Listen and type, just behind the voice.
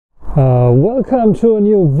Welcome to a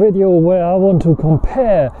new video where I want to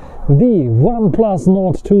compare the OnePlus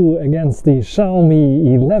Nord 2 against the Xiaomi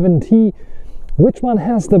 11T. Which one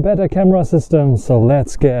has the better camera system? So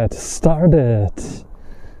let's get started.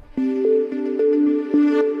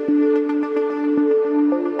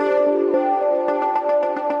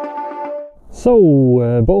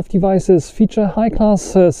 So, both devices feature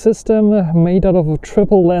high-class system made out of a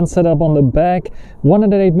triple lens setup on the back,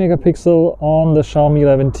 108 megapixel on the Xiaomi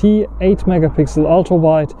 11T, 8 megapixel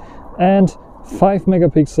ultra-wide and 5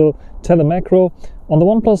 megapixel telemacro. On the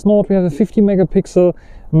OnePlus Nord we have a 50 megapixel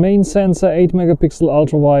main sensor, 8 megapixel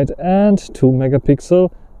ultra-wide and 2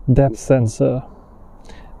 megapixel depth sensor.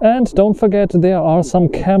 And don't forget, there are some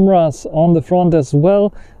cameras on the front as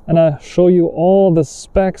well, and I'll show you all the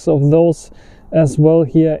specs of those as well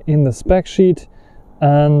here in the spec sheet.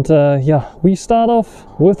 And yeah, we start off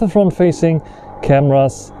with the front-facing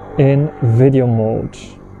cameras in video mode.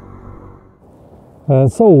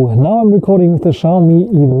 So now I'm recording with the Xiaomi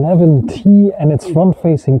 11T and its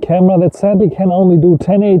front-facing camera that sadly can only do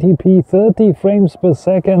 1080p 30 frames per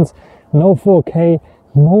second, no 4K,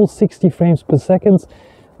 no 60 frames per second.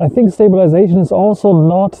 I think stabilization is also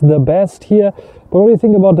not the best here. But what do you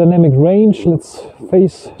think about dynamic range? Let's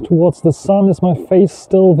face towards the sun. Is my face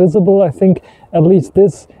still visible? I think at least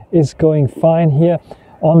this is going fine here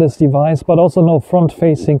on this device, but also no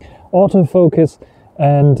front-facing autofocus.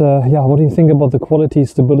 And yeah, what do you think about the quality,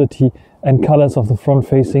 stability and colors of the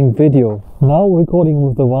front-facing video? Now recording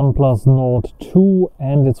with the OnePlus Nord 2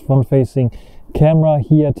 and its front-facing camera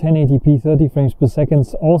here, 1080p 30 frames per second,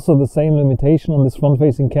 also the same limitation on this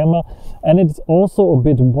front-facing camera, and it's also a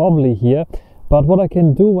bit wobbly here. But what I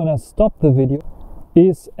can do when I stop the video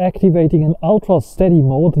is activating an ultra steady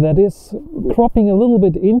mode that is cropping a little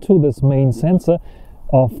bit into this main sensor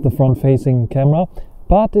of the front-facing camera,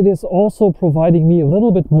 but it is also providing me a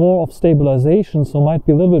little bit more of stabilization, so might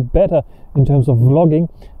be a little bit better in terms of vlogging.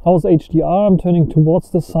 How's HDR? I'm turning towards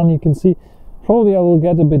the sun, you can see. Probably I will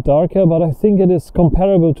get a bit darker, but I think it is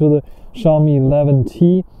comparable to the Xiaomi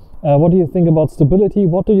 11T. What do you think about stability?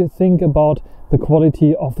 What do you think about the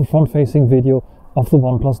quality of the front-facing video of the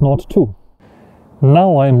OnePlus Nord 2?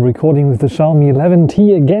 Now I'm recording with the Xiaomi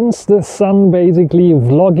 11T against the sun, basically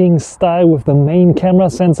vlogging style with the main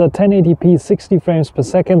camera sensor, 1080p 60 frames per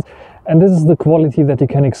second. And this is the quality that you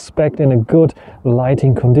can expect in a good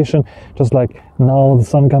lighting condition, just like now the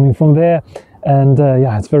sun coming from there. And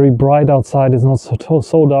yeah, it's very bright outside, it's not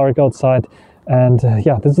so dark outside. And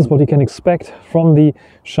yeah, this is what you can expect from the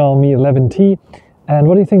Xiaomi 11T. And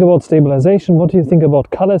what do you think about stabilization? What do you think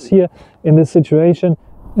about colors here in this situation?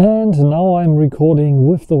 And now I'm recording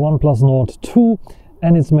with the OnePlus Nord 2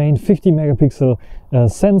 and its main 50 megapixel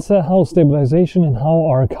sensor. How stabilization and how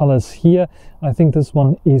are colors here? I think this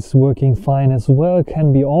one is working fine as well.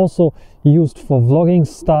 Can be also used for vlogging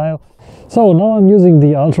style. So now I'm using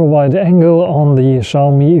the ultra wide angle on the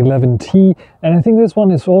Xiaomi 11T, and I think this one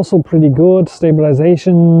is also pretty good.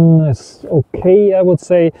 Stabilization is okay, I would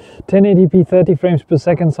say. 1080p 30 frames per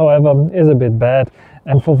second, however, is a bit bad.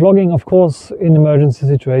 And for vlogging, of course, in emergency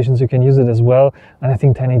situations you can use it as well, and I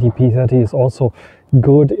think 1080p 30 is also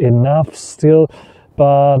good enough still.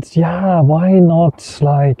 But yeah, why not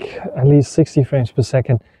like at least 60 frames per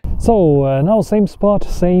second? So now same spot,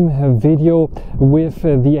 same video with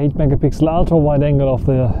the 8 megapixel ultra wide angle of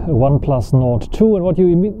the OnePlus Nord 2, and what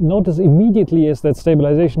you notice immediately is that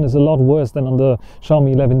stabilization is a lot worse than on the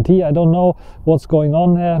Xiaomi 11T. I don't know what's going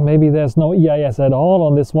on there. Maybe there's no EIS at all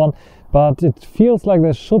on this one, but it feels like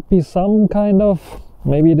there should be some kind of,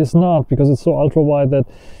 maybe it is not, because it's so ultra wide that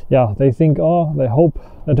yeah, they think, oh, they hope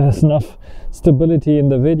that there's enough stability in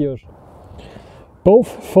the video.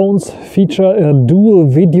 Both phones feature a dual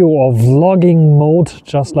video or vlogging mode,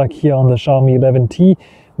 just like here on the Xiaomi 11T,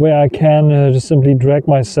 where I can just simply drag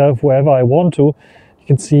myself wherever I want to. You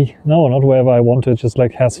can see, no, not wherever I want to, it just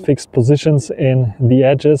like has fixed positions in the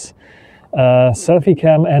edges. Selfie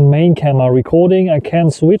cam and main camera recording, I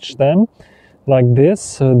can switch them like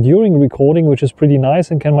this during recording, which is pretty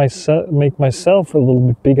nice, and can make myself a little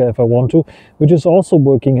bit bigger if I want to, which is also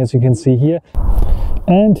working, as you can see here.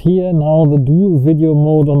 And here now the dual video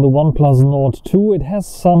mode on the OnePlus Nord 2. It has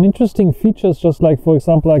some interesting features, just like, for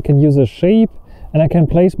example, I can use a shape and I can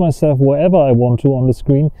place myself wherever I want to on the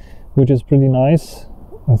screen, which is pretty nice.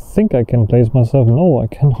 I think I can place myself. No, I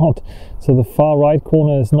cannot. So the far right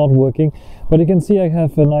corner is not working. But you can see I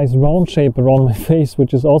have a nice round shape around my face,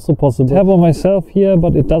 which is also possible. I have on myself here,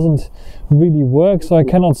 but it doesn't really work. So I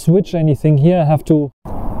cannot switch anything here. I have to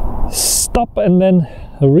stop and then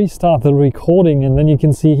restart the recording, and then you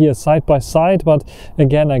can see here side by side, but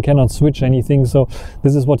again I cannot switch anything. So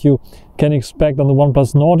this is what you can expect on the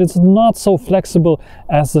OnePlus Nord. It's not so flexible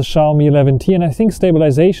as the Xiaomi 11T, and I think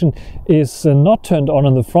stabilization is not turned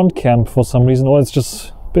on the front cam for some reason, or it's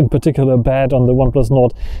just in particular bad on the OnePlus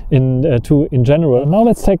Nord in general. Now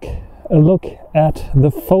let's take a look at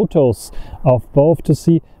the photos of both to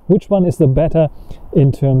see which one is the better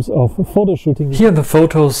in terms of photo shooting. Here the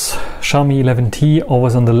photos, Xiaomi 11T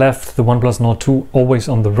always on the left, the OnePlus Nord 2 always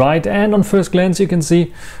on the right, and on first glance you can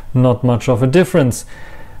see not much of a difference.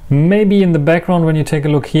 Maybe in the background, when you take a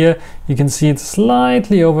look here, you can see it's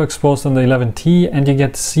slightly overexposed on the 11T, and you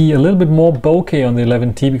get to see a little bit more bokeh on the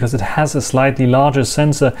 11T because it has a slightly larger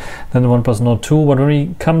sensor than the OnePlus Nord 2. But when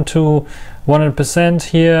we come to 100%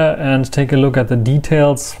 here and take a look at the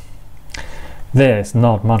details, there is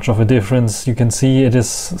not much of a difference. You can see it is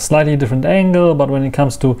slightly different angle, but when it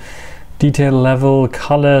comes to detail level,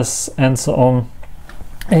 colors and so on,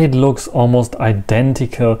 it looks almost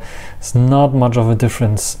identical. It's not much of a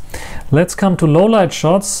difference. Let's come to low light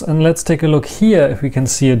shots and let's take a look here if we can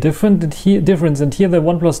see a difference. And here the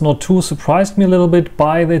OnePlus Nord 2 surprised me a little bit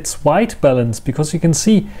by its white balance, because you can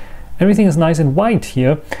see everything is nice and white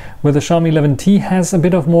here, where the Xiaomi 11T has a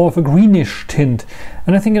bit of more of a greenish tint.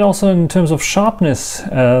 And I think it also, in terms of sharpness,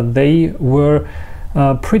 they were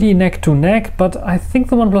pretty neck to neck, but I think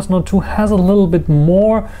the OnePlus Nord 2 has a little bit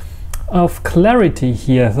more of clarity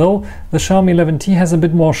here, though the Xiaomi 11T has a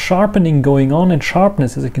bit more sharpening going on and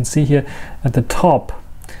sharpness, as you can see here at the top.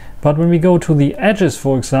 But when we go to the edges,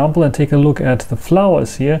 for example, and take a look at the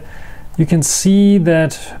flowers here, you can see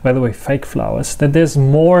that, by the way, fake flowers, that there's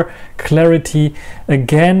more clarity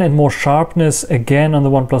again and more sharpness again on the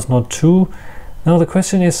OnePlus Nord 2. Now the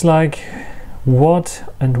question is like, what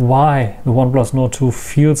and why the OnePlus Nord 2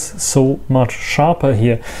 feels so much sharper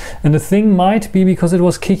here? And the thing might be because it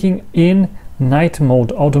was kicking in night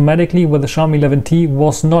mode automatically, where the Xiaomi 11T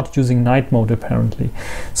was not using night mode apparently.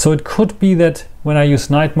 So it could be that when I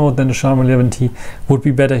use night mode, then the Xiaomi 11T would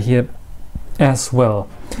be better here as well.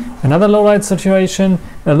 Another low light situation,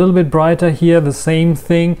 a little bit brighter here, the same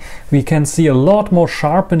thing. We can see a lot more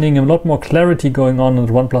sharpening and a lot more clarity going on in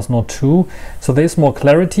the OnePlus Nord 2. So there's more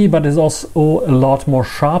clarity, but there's also a lot more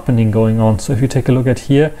sharpening going on. So if you take a look at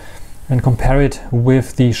here and compare it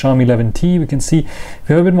with the Xiaomi 11T, we can see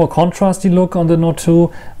we have a bit more contrasty look on the Nord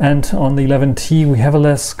 2, and on the 11T we have a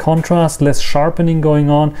less contrast, less sharpening going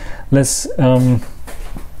on, less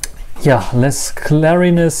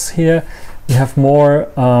clariness here. We have more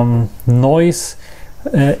noise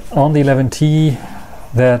on the 11T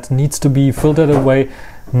that needs to be filtered away,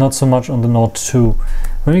 not so much on the Nord 2.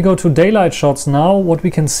 When we go to daylight shots now, what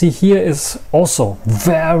we can see here is also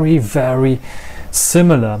very, very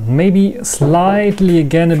similar. Maybe slightly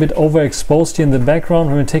again a bit overexposed here in the background.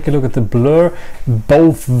 When we take a look at the blur,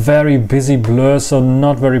 both very busy blurs, so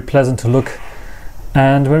not very pleasant to look.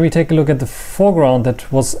 And when we take a look at the foreground,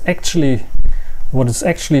 that was actually what is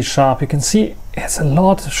actually sharp, you can see it's a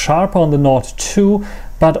lot sharper on the Nord 2,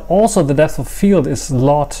 but also the depth of field is a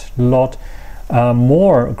lot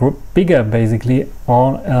bigger basically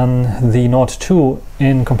on the Nord 2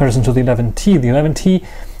 in comparison to the 11T. The 11T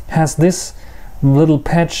has this little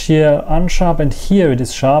patch here unsharp, and here it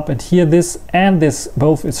is sharp, and here this and this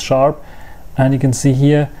both is sharp, and you can see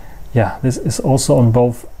here, yeah, this is also on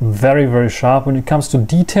both very, very sharp. When it comes to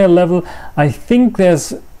detail level, I think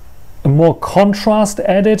there's more contrast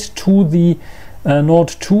added to the Nord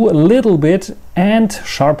 2 a little bit, and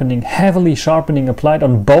sharpening, heavily sharpening applied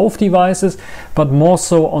on both devices, but more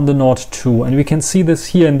so on the Nord 2. And we can see this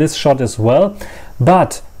here in this shot as well.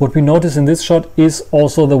 But what we notice in this shot is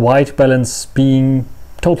also the white balance being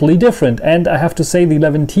totally different. And I have to say the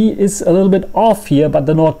 11T is a little bit off here, but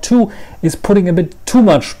the Nord 2 is putting a bit too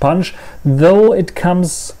much punch, though it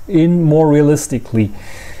comes in more realistically.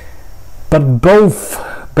 But both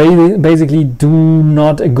basically do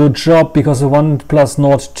not a good job, because the OnePlus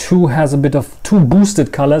Nord 2 has a bit of too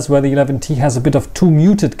boosted colors, where the 11T has a bit of too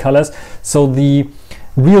muted colors. So the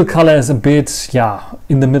real color is a bit, yeah,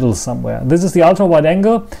 in the middle somewhere. This is the ultra wide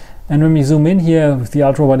angle, and when we zoom in here with the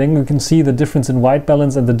ultra wide angle, you can see the difference in white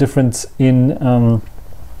balance and the difference in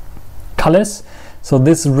colors. So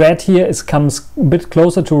this red here comes a bit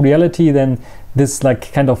closer to reality than this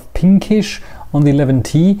like kind of pinkish on the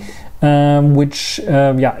 11T. Which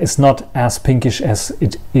is not as pinkish as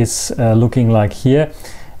it is looking like here.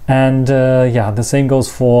 And the same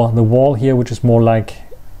goes for the wall here, which is more like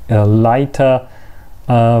a lighter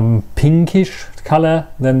pinkish color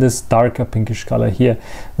than this darker pinkish color here.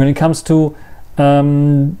 When it comes to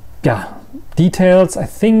details, I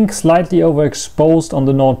think slightly overexposed on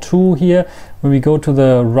the Nord 2 here, When we go to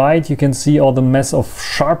the right, you can see all the mess of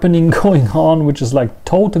sharpening going on, which is like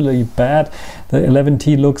totally bad. The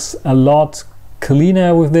 11T looks a lot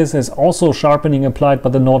cleaner with this. There's also sharpening applied,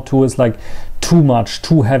 but the Nord 2 is like too much,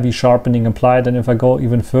 too heavy sharpening applied. And if I go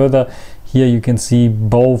even further, here you can see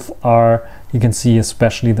both are, you can see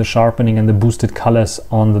especially the sharpening and the boosted colors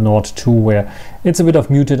on the Nord 2, where it's a bit of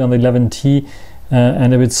muted on the 11T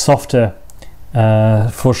and a bit softer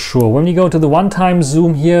for sure. When we go to the one-time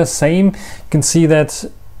zoom here, same, you can see that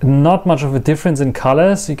not much of a difference in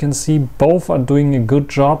colors. You can see both are doing a good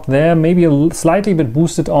job there, maybe a slightly bit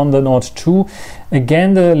boosted on the Nord 2.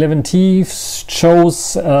 Again, the 11T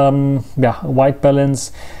shows white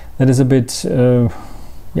balance that is a bit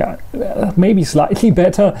maybe slightly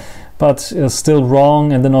better, but still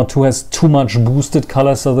wrong. And the Nord 2 has too much boosted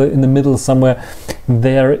color, so in the middle somewhere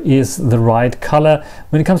there is the right color.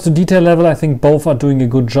 When it comes to detail level, I think both are doing a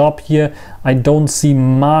good job here. I don't see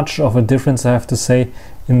much of a difference, I have to say,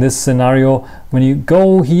 in this scenario. When you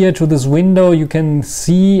go here to this window, you can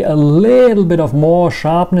see a little bit of more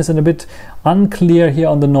sharpness and a bit unclear here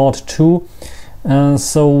on the Nord 2.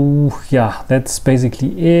 So yeah, that's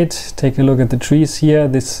basically it. Take a look at the trees here.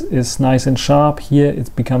 This is nice and sharp. Here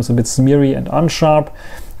it becomes a bit smeary and unsharp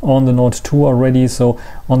on the Nord 2 already. So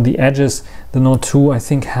on the edges, the Nord 2 I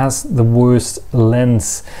think has the worst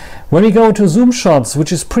lens. When we go to zoom shots,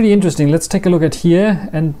 which is pretty interesting, let's take a look at here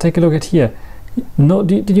and take a look at here.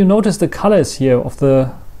 Did you notice the colors here of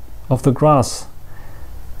the grass?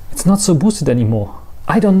 It's not so boosted anymore.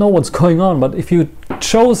 I don't know what's going on, but if you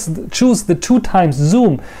choose the 2x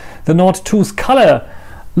zoom, the Nord 2's color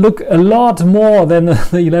look a lot more than the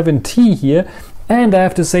 11T here, and I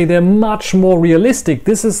have to say they're much more realistic.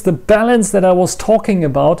 This is the balance that I was talking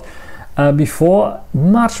about before,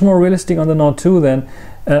 much more realistic on the Nord 2 than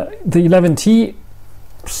the 11T.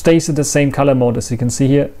 Stays at the same color mode as you can see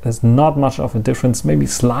here. There's not much of a difference, maybe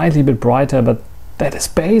slightly bit brighter, but that is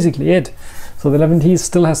basically it. So the 11T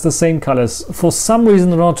still has the same colors. For some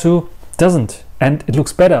reason the Nord 2 doesn't, and it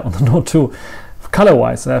looks better on the Nord 2 color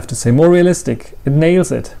wise, I have to say, more realistic. It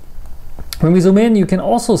nails it. When we zoom in, you can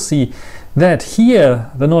also see that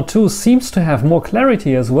here the Nord 2 seems to have more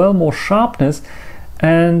clarity as well, more sharpness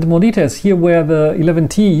and more details. Here where the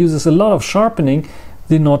 11T uses a lot of sharpening,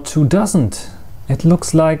 the Nord 2 doesn't. It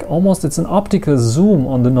looks like almost it's an optical zoom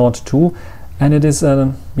on the Nord 2, and it is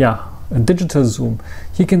a digital zoom.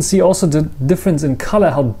 You can see also the difference in color,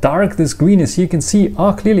 how dark this green is. Here you can see,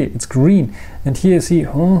 clearly it's green, and here you see,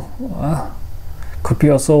 could be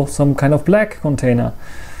also some kind of black container.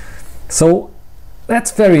 So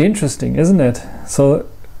that's very interesting, isn't it? So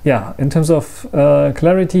yeah, in terms of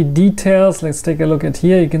clarity, details, let's take a look at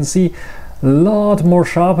here. You can see a lot more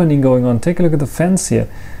sharpening going on. Take a look at the fence here.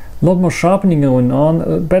 A lot more sharpening going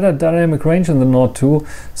on, better dynamic range in the Nord 2.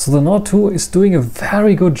 So the Nord 2 is doing a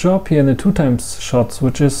very good job here in the 2x shots,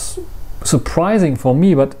 which is surprising for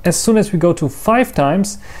me. But as soon as we go to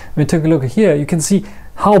 5x, when we take a look here, you can see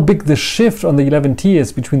how big the shift on the 11T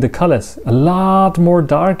is between the colors. A lot more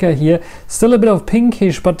darker here, still a bit of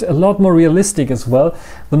pinkish, but a lot more realistic as well.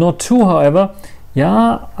 The Nord 2, however,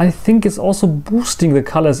 I think it's also boosting the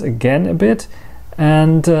colors again a bit.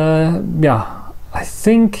 And I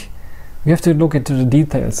think we have to look into the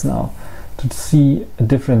details now to see a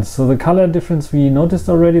difference. So the color difference we noticed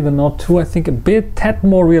already. The Nord 2 I think a tad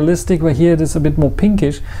more realistic, where here it is a bit more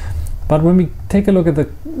pinkish. But when we take a look at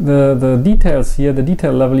the details here, the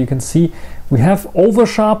detail level, you can see we have over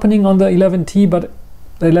sharpening on the 11T, but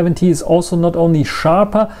the 11T is also not only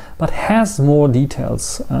sharper but has more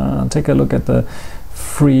details. Take a look at the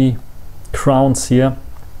three crowns here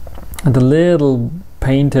and the little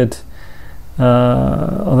painted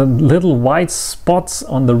the little white spots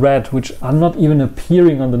on the red, which are not even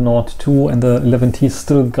appearing on the Nord 2, and the 11T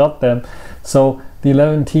still got them. So the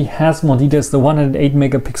 11T has more details. The 108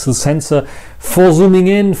 megapixel sensor for zooming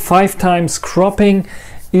in, 5x cropping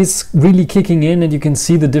is really kicking in, and you can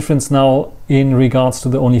see the difference now in regards to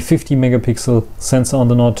the only 50 megapixel sensor on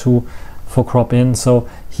the Nord 2 for crop in. So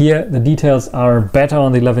here the details are better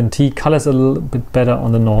on the 11T, colors a little bit better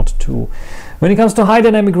on the Nord 2. When it comes to high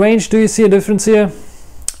dynamic range, do you see a difference here?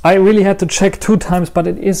 I really had to check 2x, but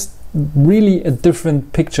it is really a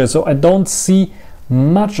different picture, so I don't see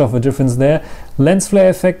much of a difference there. Lens flare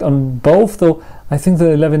effect on both, though I think the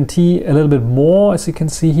 11T a little bit more, as you can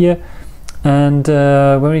see here. And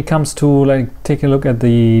when it comes to take a look at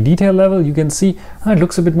the detail level, you can see it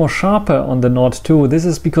looks a bit more sharper on the Nord 2. This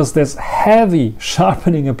is because there's heavy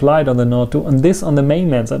sharpening applied on the Nord 2, and this on the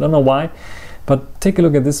main lens. I don't know why, but take a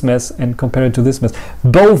look at this mess and compare it to this mess.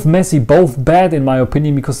 Both messy, both bad in my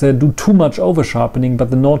opinion, because they do too much over sharpening, but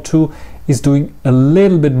the Nord 2 is doing a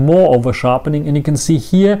little bit more over sharpening, and you can see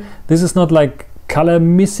here, this is not like color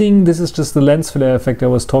missing, this is just the lens flare effect I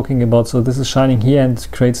was talking about. So this is shining here and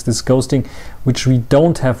creates this ghosting, which we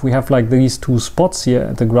don't have. We have like these two spots here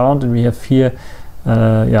at the ground, and we have here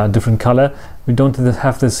different color. We don't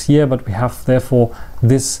have this here, but we have therefore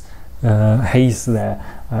this haze there,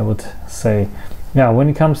 I would say. Yeah, when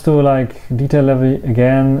it comes to like detail level,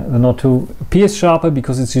 again, the Nord 2 appears sharper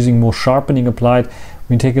because it's using more sharpening applied.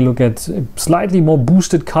 We take a look at slightly more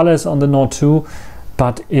boosted colors on the Nord 2,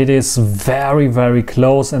 but it is very, very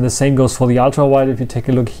close, and the same goes for the ultra wide. If you take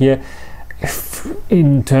a look here,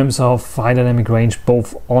 in terms of high dynamic range,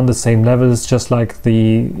 both on the same level. It's just like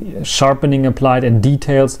the sharpening applied and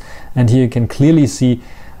details, and here you can clearly see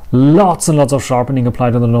lots and lots of sharpening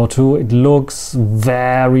applied on the Nord 2. It looks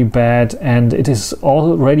very bad, and it is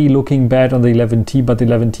already looking bad on the 11T, but the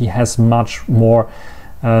 11T has much more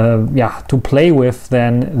to play with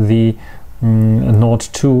than the Nord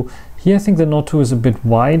 2. Here I think the Nord 2 is a bit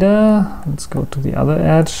wider. Let's go to the other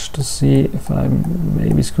edge to see if I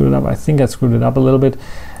maybe screwed it up. I think I screwed it up a little bit.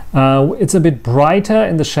 It's a bit brighter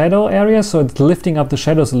in the shadow area, so it's lifting up the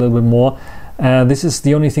shadows a little bit more. This is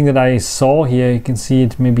the only thing that I saw here. You can see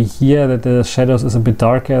it maybe here that the shadows are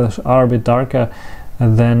a bit darker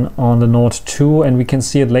than on the Nord 2, and we can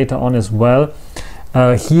see it later on as well.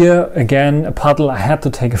 Here again, a puddle. I had to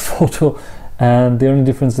take a photo, and the only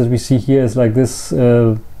difference that we see here is like this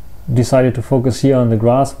decided to focus here on the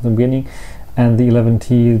grass at the beginning, and the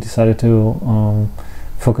 11T decided to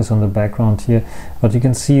focus on the background here. But you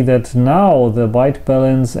can see that now the white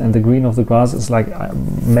balance and the green of the grass is like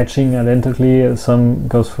matching identically. Some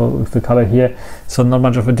goes for with the color here, so not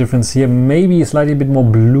much of a difference here. Maybe slightly a bit more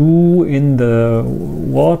blue in the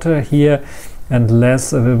water here, and a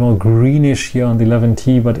bit more greenish here on the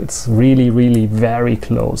 11T, but it's really, really very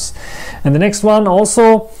close. And the next one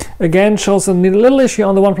also, again, shows a little issue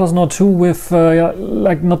on the OnePlus Nord 2 with,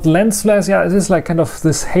 like not lens flares, it is like kind of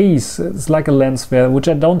this haze. It's like a lens flare, which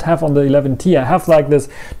I don't have on the 11T. I have like this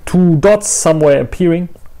two dots somewhere appearing,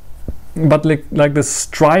 but like this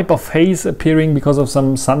stripe of haze appearing because of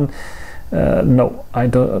some sun. No, I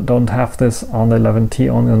don't have this on the 11T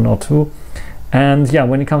on the Nord 2. And yeah,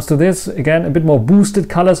 when it comes to this, again, a bit more boosted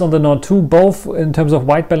colors on the Nord 2, both in terms of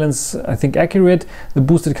white balance, I think accurate. The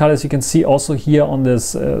boosted colors you can see also here on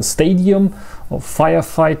this stadium or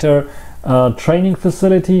firefighter training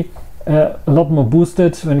facility, a lot more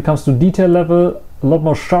boosted. When it comes to detail level, a lot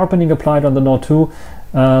more sharpening applied on the Nord 2.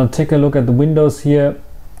 Take a look at the windows here.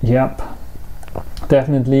 Yep,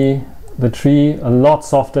 definitely the tree a lot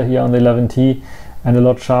softer here on the 11T and a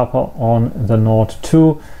lot sharper on the Nord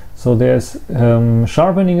 2. So there's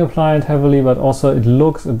sharpening applied heavily, but also it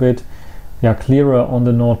looks a bit clearer on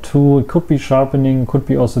the Nord 2. It could be sharpening, could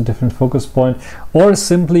be also different focus point, or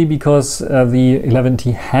simply because the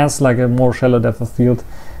 11T has like a more shallow depth of field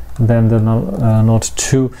than the Nord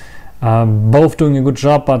 2. Both doing a good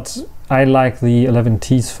job, but I like the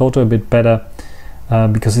 11T's photo a bit better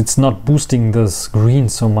because it's not boosting this green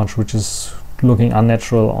so much, which is looking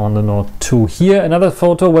unnatural on the Nord 2. Here another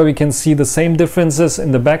photo where we can see the same differences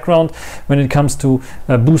in the background when it comes to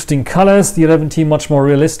boosting colors. The 11T much more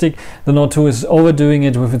realistic. The Nord 2 is overdoing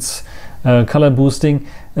it with its color boosting.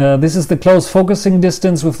 This is the close focusing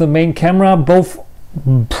distance with the main camera, both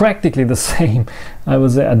practically the same. I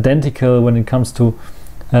would say identical when it comes to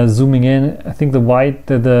zooming in. I think the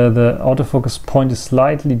autofocus point is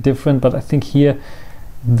slightly different, but I think here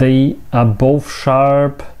they are both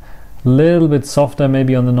sharp. Little bit softer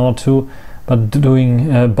maybe on the Nord 2, but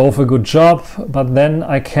doing both a good job. But then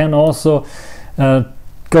I can also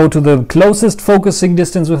go to the closest focusing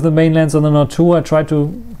distance with the main lens on the Nord 2. I try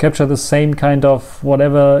to capture the same kind of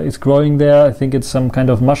whatever is growing there. I think it's some kind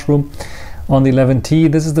of mushroom on the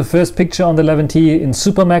 11T. This is the first picture on the 11T in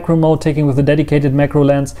super macro mode, taken with a dedicated macro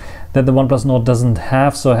lens that the OnePlus Nord doesn't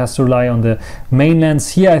have, so it has to rely on the main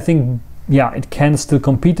lens. Here I think it can still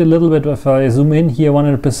compete a little bit. If I zoom in here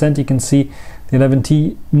 100%, you can see the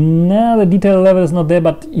 11T. The detail level is not there,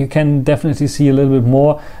 but you can definitely see a little bit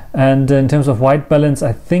more. And in terms of white balance,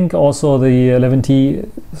 I think also the 11T,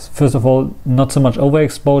 first of all, not so much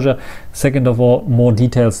overexposure. Second of all, more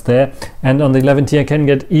details there. And on the 11T, I can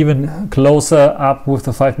get even closer up with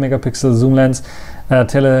the 5 megapixel zoom lens.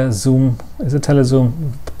 Telezoom, is it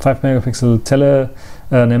telezoom? 5 megapixel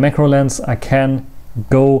macro lens. I can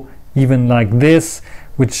go even like this,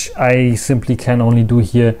 which I simply can only do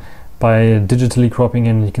here by digitally cropping,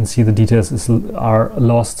 and you can see the details are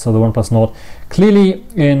lost. So the OnePlus Nord clearly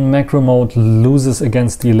in macro mode loses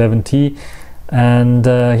against the 11T. And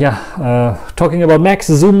talking about max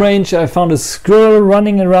zoom range, I found a squirrel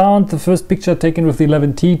running around. The first picture taken with the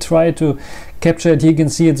 11T, try to capture it. Here you can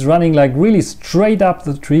see it's running like really straight up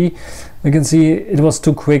the tree. You can see it was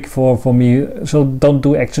too quick for me, so don't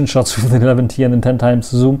do action shots with the 11T and then 10 times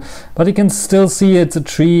zoom. But you can still see it's a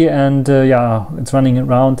tree, and it's running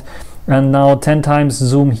around. And now 10 times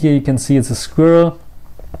zoom, here you can see it's a squirrel.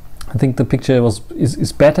 I think the picture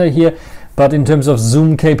is better here. But in terms of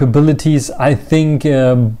zoom capabilities, I think,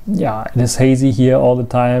 it is hazy here all the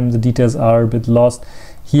time. The details are a bit lost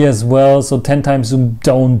here as well. So 10 times zoom,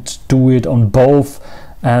 don't do it on both.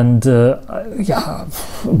 And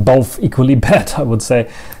both equally bad, I would say.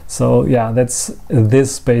 So yeah, that's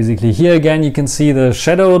this basically. Here again, you can see the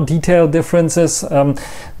shadow detail differences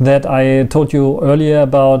that I told you earlier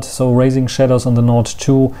about. So raising shadows on the Nord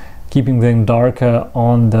 2, keeping them darker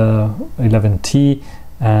on the 11T.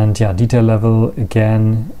 And yeah, detail level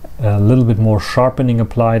again, a little bit more sharpening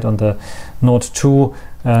applied on the Nord 2,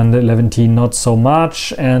 and the 11T not so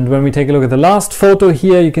much. And when we take a look at the last photo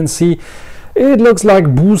here, you can see it looks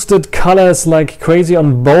like boosted colors like crazy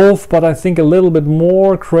on both, but I think a little bit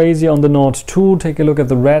more crazy on the Nord 2. Take a look at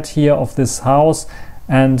the red here of this house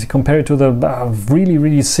and compare it to the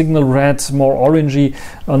really signal red, more orangey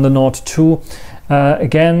on the Nord 2.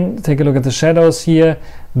 Again, take a look at the shadows here.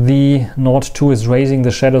 The Nord 2 is raising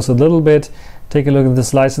the shadows a little bit. Take a look at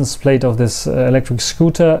this license plate of this electric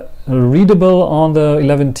scooter, readable on the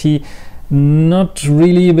 11T, not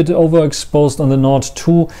really, a bit overexposed on the Nord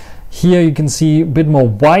 2. Here you can see a bit more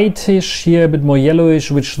whitish here, a bit more yellowish,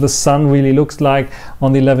 which the sun really looks like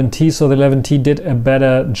on the 11T. So the 11T did a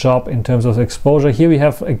better job in terms of exposure. Here we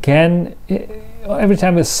have again, every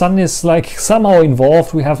time the sun is like somehow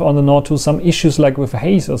involved, we have on the Nord 2 some issues like with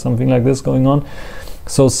haze or something like this going on.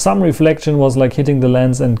 So some reflection was like hitting the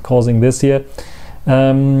lens and causing this here.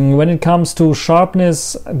 When it comes to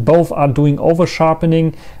sharpness, both are doing over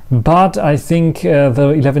sharpening, but I think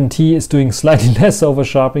the 11T is doing slightly less over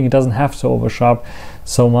sharpening. It doesn't have to over sharp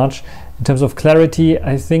so much. In terms of clarity,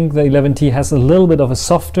 I think the 11T has a little bit of a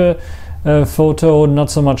softer photo, not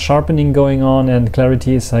so much sharpening going on, and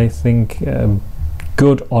clarity is, I think,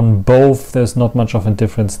 good on both. There's not much of a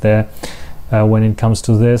difference there when it comes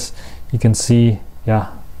to this. You can see,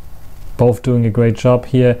 yeah, both doing a great job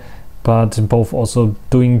here, but both also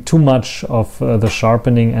doing too much of the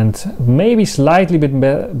sharpening, and maybe slightly bit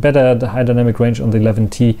better the high dynamic range on the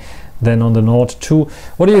 11T than on the Nord 2.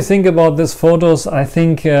 What do you think about these photos? I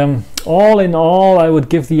think all in all, I would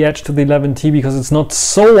give the edge to the 11T because it's not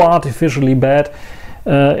so artificially bad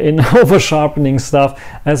in over sharpening stuff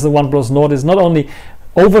as the OnePlus Nord is. Not only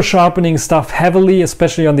over sharpening stuff heavily,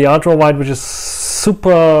 especially on the ultra wide, which is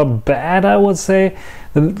super bad, I would say.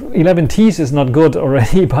 The 11Ts is not good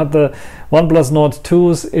already, but the OnePlus Nord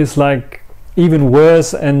 2s is like even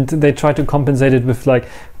worse, and they try to compensate it with like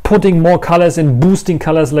putting more colors and boosting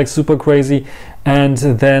colors like super crazy, and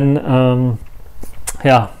then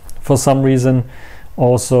for some reason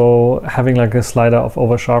also having like a slider of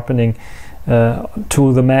over sharpening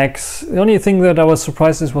to the max. The only thing that I was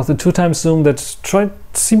surprised is was the 2x zoom that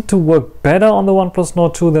seemed to work better on the OnePlus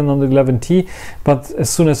Nord 2 than on the 11T, but as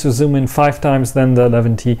soon as you zoom in 5 times, then the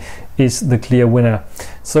 11T is the clear winner.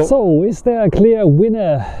 So is there a clear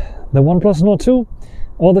winner, the OnePlus Nord 2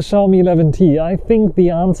 or the Xiaomi 11T? I think the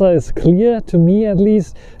answer is clear, to me at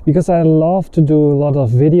least, because I love to do a lot of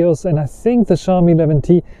videos, and I think the Xiaomi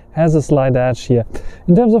 11T has a slight edge here.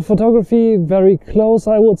 In terms of photography, very close,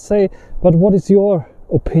 I would say, but what is your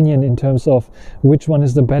opinion in terms of which one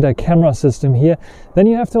is the better camera system here? Then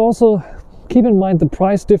you have to also keep in mind the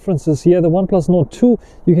price differences here. The OnePlus Nord 2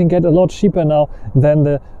 you can get a lot cheaper now than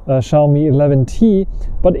the Xiaomi 11T,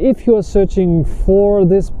 but if you are searching for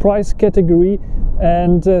this price category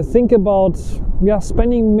and think about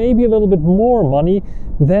spending maybe a little bit more money,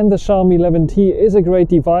 then the Xiaomi 11T is a great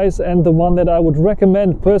device and the one that I would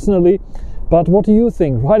recommend personally. But what do you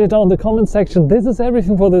think? Write it down in the comment section. This is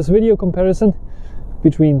everything for this video comparison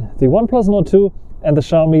between the OnePlus Nord 2 and the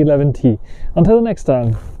Xiaomi 11T. Until the next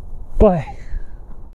time, bye.